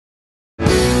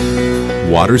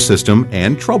water system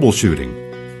and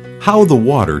troubleshooting. How the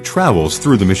water travels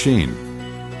through the machine.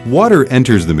 Water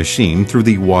enters the machine through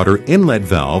the water inlet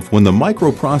valve when the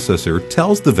microprocessor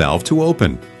tells the valve to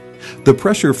open. The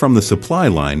pressure from the supply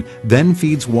line then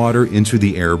feeds water into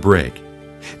the air brake.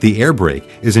 The air brake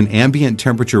is an ambient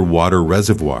temperature water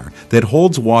reservoir that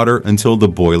holds water until the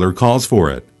boiler calls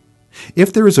for it.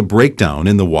 If there is a breakdown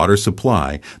in the water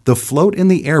supply, the float in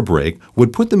the air brake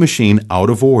would put the machine out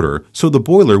of order so the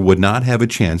boiler would not have a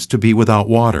chance to be without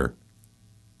water.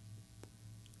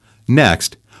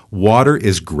 Next, water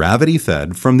is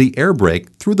gravity-fed from the air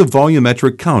brake through the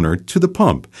volumetric counter to the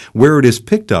pump, where it is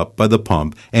picked up by the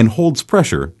pump and holds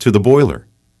pressure to the boiler.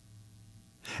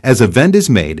 As a vent is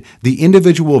made, the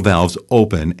individual valves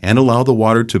open and allow the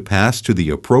water to pass to the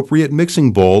appropriate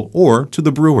mixing bowl or to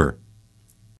the brewer.